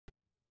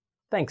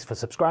Thanks for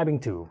subscribing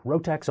to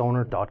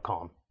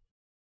Rotax-owner.com.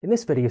 In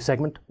this video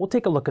segment, we'll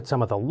take a look at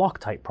some of the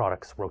Loctite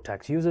products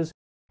Rotax uses,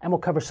 and we'll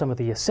cover some of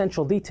the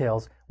essential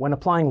details when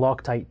applying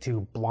Loctite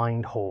to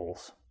blind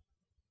holes.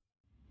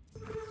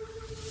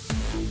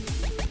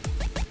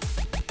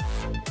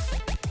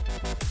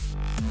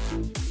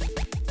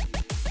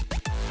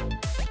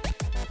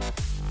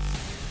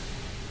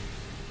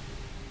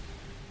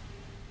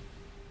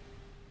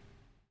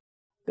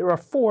 There are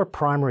four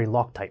primary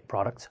Loctite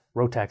products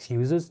Rotax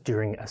uses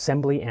during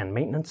assembly and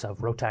maintenance of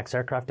Rotax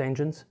aircraft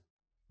engines: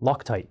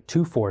 Loctite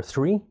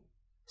 243,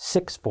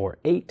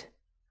 648,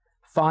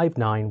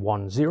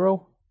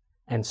 5910,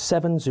 and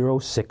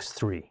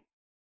 7063.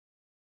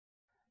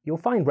 You'll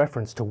find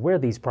reference to where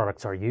these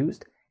products are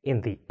used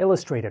in the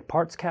illustrated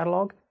parts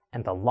catalog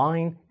and the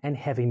line and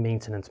heavy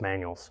maintenance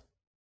manuals.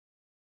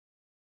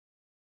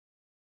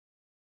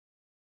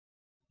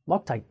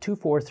 Loctite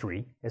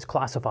 243 is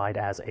classified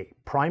as a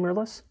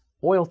primerless,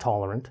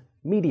 oil-tolerant,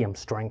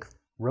 medium-strength,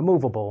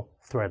 removable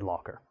thread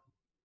locker.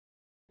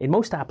 In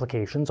most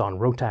applications on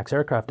Rotax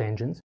aircraft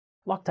engines,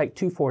 Loctite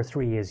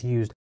 243 is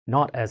used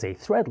not as a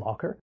thread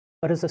locker,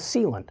 but as a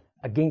sealant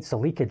against the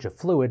leakage of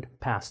fluid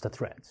past the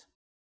threads.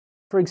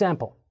 For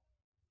example,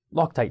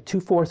 Loctite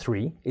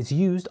 243 is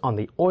used on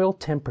the oil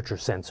temperature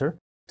sensor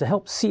to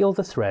help seal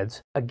the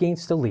threads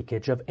against the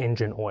leakage of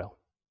engine oil.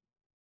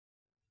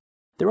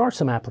 There are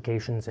some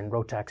applications in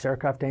Rotax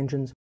aircraft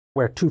engines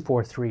where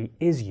 243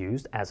 is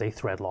used as a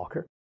thread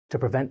locker to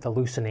prevent the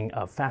loosening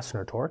of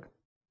fastener torque.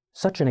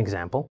 Such an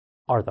example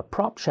are the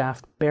prop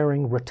shaft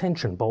bearing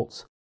retention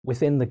bolts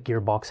within the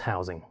gearbox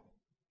housing.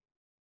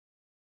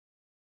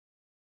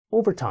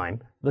 Over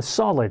time, the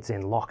solids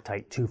in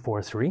Loctite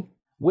 243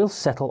 will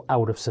settle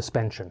out of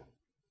suspension.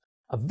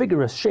 A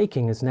vigorous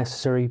shaking is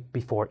necessary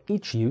before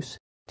each use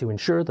to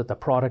ensure that the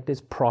product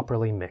is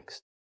properly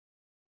mixed.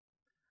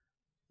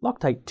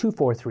 Loctite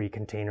 243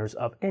 containers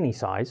of any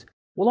size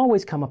will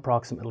always come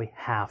approximately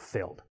half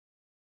filled.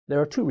 There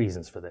are two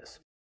reasons for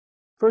this.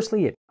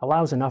 Firstly, it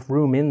allows enough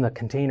room in the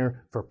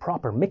container for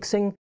proper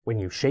mixing when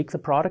you shake the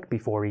product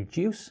before each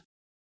use.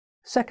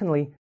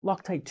 Secondly,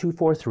 Loctite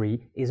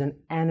 243 is an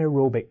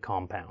anaerobic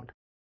compound.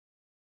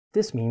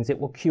 This means it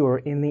will cure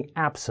in the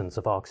absence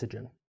of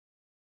oxygen.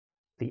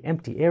 The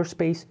empty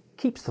airspace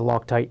keeps the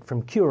Loctite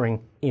from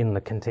curing in the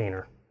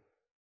container.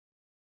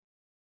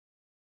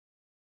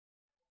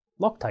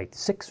 Loctite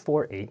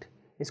 648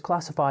 is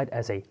classified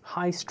as a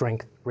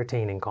high-strength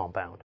retaining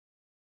compound.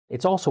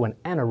 It's also an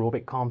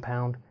anaerobic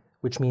compound,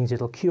 which means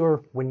it'll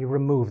cure when you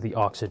remove the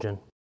oxygen.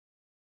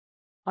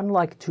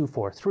 Unlike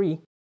 243,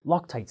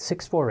 Loctite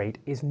 648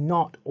 is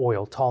not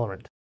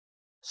oil-tolerant.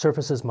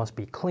 Surfaces must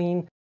be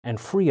clean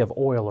and free of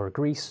oil or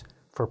grease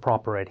for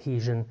proper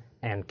adhesion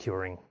and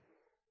curing.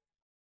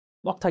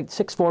 Loctite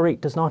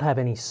 648 does not have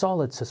any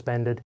solids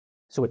suspended,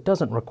 so it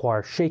doesn't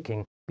require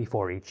shaking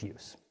before each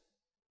use.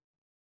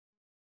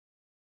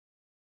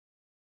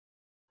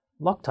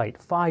 Loctite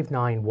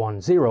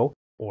 5910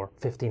 or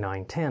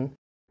 5910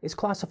 is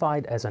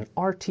classified as an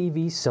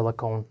RTV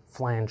silicone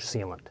flange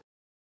sealant.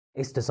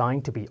 It's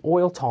designed to be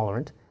oil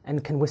tolerant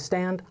and can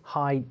withstand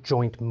high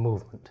joint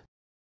movement.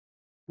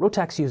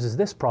 Rotax uses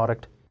this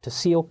product to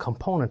seal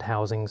component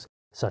housings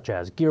such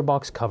as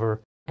gearbox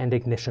cover and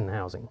ignition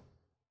housing.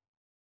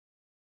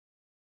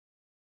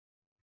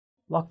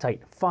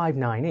 Loctite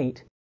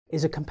 598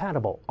 is a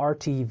compatible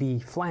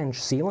RTV flange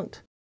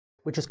sealant,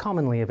 which is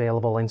commonly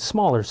available in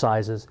smaller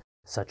sizes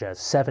such as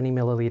 70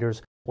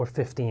 milliliters or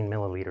 15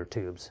 milliliter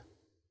tubes.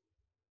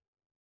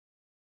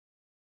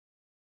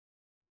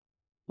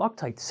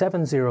 Loctite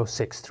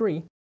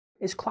 7063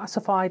 is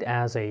classified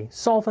as a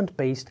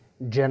solvent-based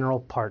general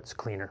parts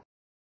cleaner.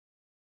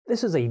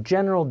 This is a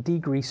general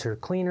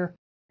degreaser cleaner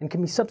and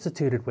can be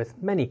substituted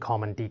with many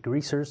common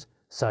degreasers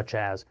such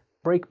as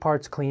brake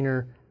parts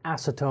cleaner,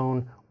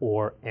 acetone,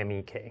 or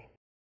MEK.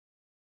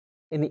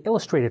 In the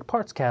illustrated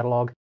parts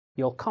catalog,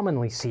 you'll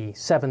commonly see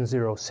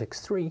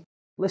 7063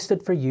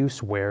 listed for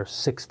use where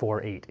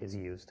 648 is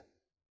used.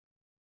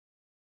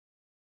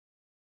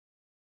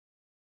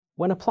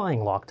 When applying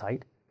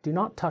Loctite, do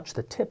not touch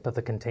the tip of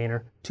the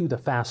container to the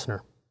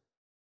fastener.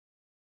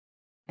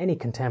 Any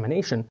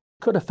contamination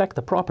could affect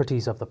the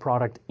properties of the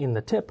product in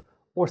the tip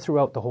or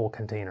throughout the whole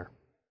container.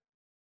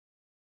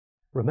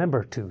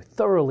 Remember to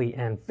thoroughly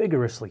and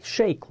vigorously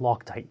shake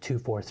Loctite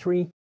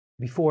 243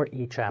 before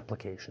each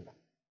application.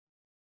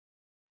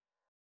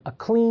 A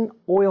clean,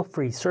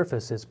 oil-free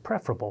surface is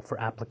preferable for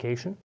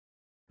application,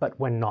 but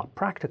when not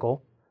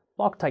practical,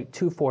 Loctite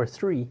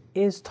 243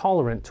 is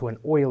tolerant to an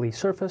oily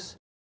surface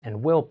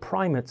and will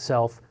prime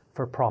itself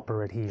for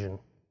proper adhesion.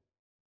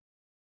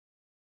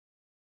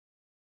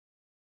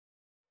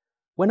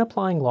 When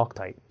applying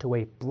Loctite to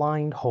a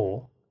blind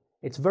hole,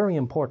 it's very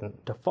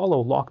important to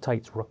follow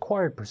Loctite's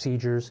required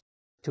procedures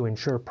to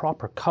ensure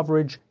proper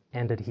coverage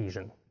and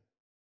adhesion.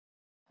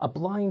 A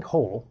blind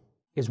hole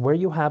is where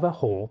you have a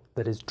hole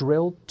that is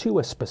drilled to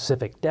a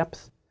specific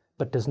depth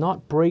but does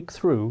not break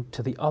through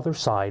to the other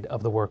side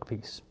of the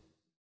workpiece.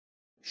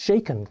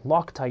 Shaken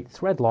Loctite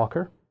thread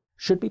locker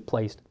should be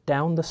placed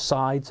down the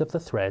sides of the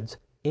threads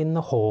in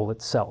the hole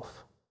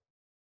itself.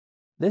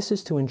 This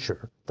is to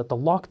ensure that the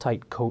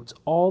Loctite coats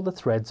all the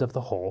threads of the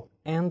hole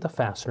and the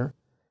fastener,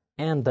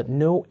 and that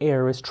no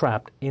air is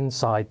trapped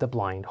inside the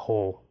blind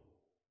hole.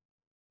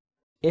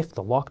 If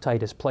the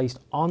Loctite is placed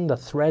on the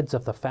threads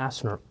of the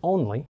fastener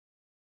only,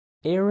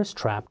 air is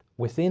trapped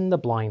within the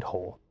blind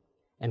hole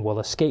and will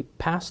escape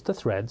past the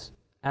threads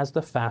as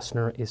the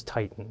fastener is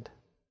tightened.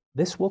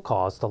 This will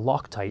cause the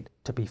Loctite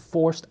to be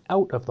forced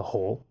out of the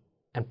hole,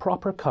 and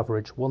proper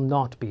coverage will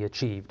not be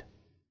achieved.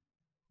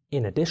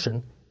 In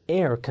addition,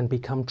 air can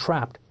become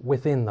trapped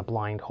within the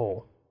blind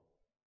hole.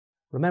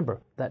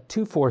 Remember that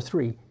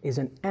 2,4,3 is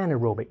an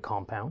anaerobic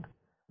compound,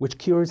 which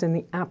cures in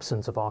the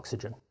absence of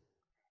oxygen.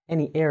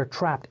 Any air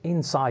trapped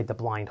inside the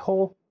blind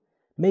hole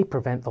may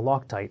prevent the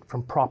Loctite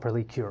from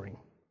properly curing.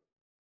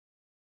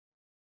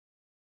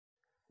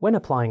 When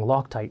applying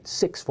Loctite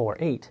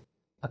 6,4,8,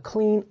 a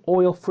clean,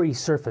 oil-free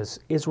surface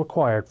is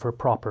required for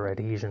proper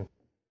adhesion.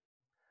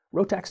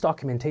 Rotax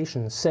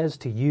documentation says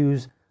to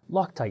use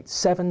Loctite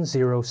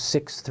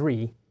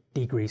 7063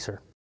 degreaser.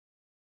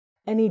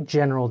 Any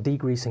general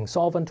degreasing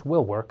solvent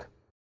will work.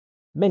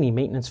 Many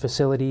maintenance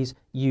facilities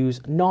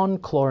use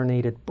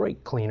non-chlorinated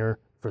brake cleaner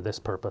for this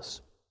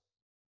purpose.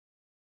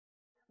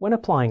 When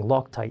applying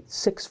Loctite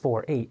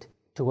 6,4,8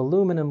 to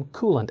aluminum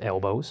coolant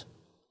elbows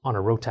on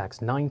a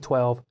Rotax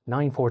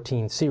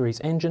 912-914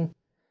 series engine,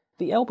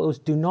 the elbows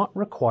do not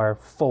require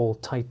full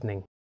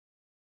tightening.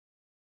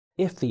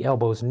 If the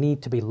elbows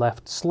need to be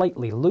left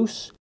slightly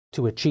loose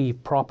to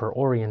achieve proper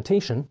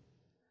orientation,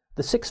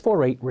 the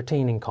 6,4,8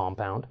 retaining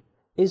compound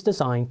is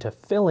designed to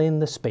fill in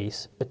the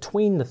space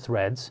between the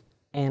threads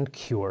and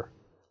cure,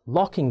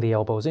 locking the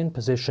elbows in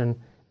position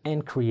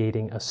and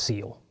creating a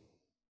seal.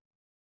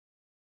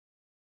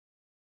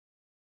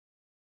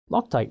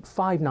 Loctite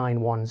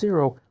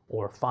 5910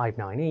 or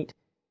 598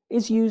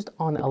 is used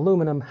on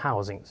aluminum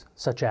housings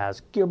such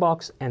as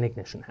gearbox and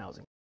ignition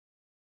housing.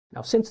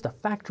 Now, since the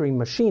factory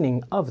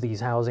machining of these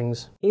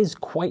housings is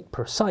quite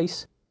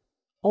precise,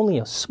 only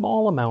a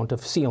small amount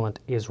of sealant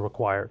is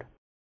required.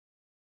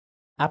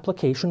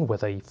 Application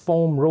with a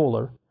foam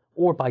roller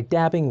or by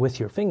dabbing with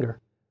your finger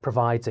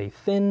provides a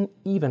thin,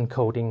 even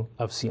coating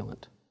of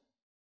sealant.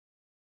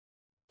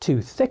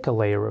 Too thick a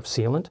layer of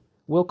sealant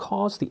will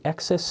cause the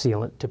excess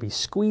sealant to be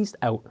squeezed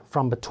out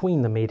from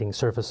between the mating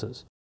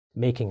surfaces,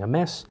 making a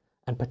mess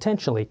and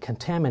potentially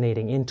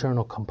contaminating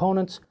internal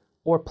components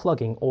or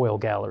plugging oil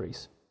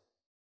galleries.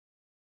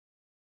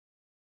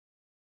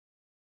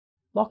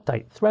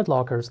 Loctite thread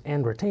lockers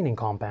and retaining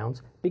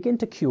compounds begin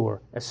to cure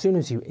as soon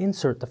as you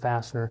insert the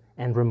fastener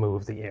and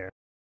remove the air.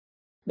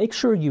 Make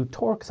sure you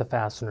torque the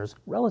fasteners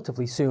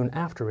relatively soon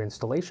after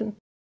installation,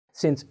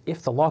 since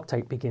if the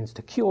Loctite begins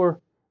to cure,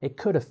 it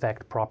could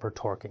affect proper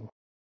torquing.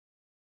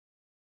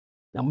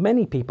 Now,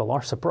 many people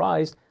are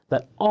surprised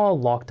that all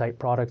Loctite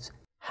products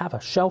have a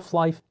shelf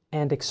life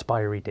and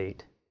expiry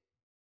date.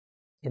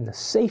 In the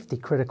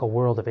safety-critical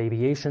world of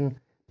aviation,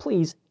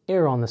 please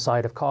err on the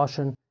side of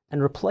caution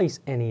and replace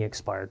any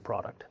expired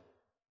product.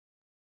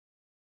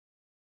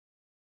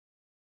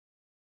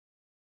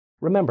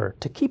 Remember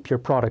to keep your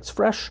products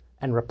fresh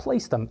and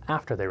replace them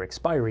after their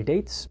expiry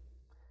dates.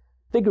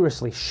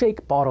 Vigorously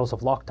shake bottles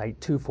of Loctite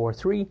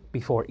 2,4,3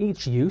 before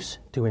each use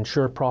to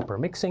ensure proper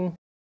mixing.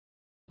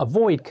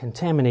 Avoid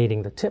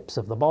contaminating the tips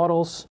of the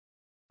bottles.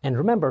 And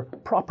remember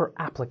proper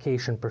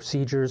application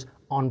procedures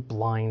on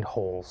blind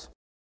holes.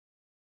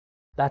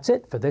 That's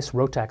it for this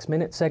Rotax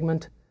Minute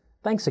segment.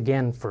 Thanks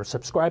again for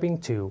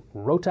subscribing to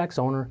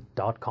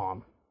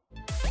Rotax-owner.com.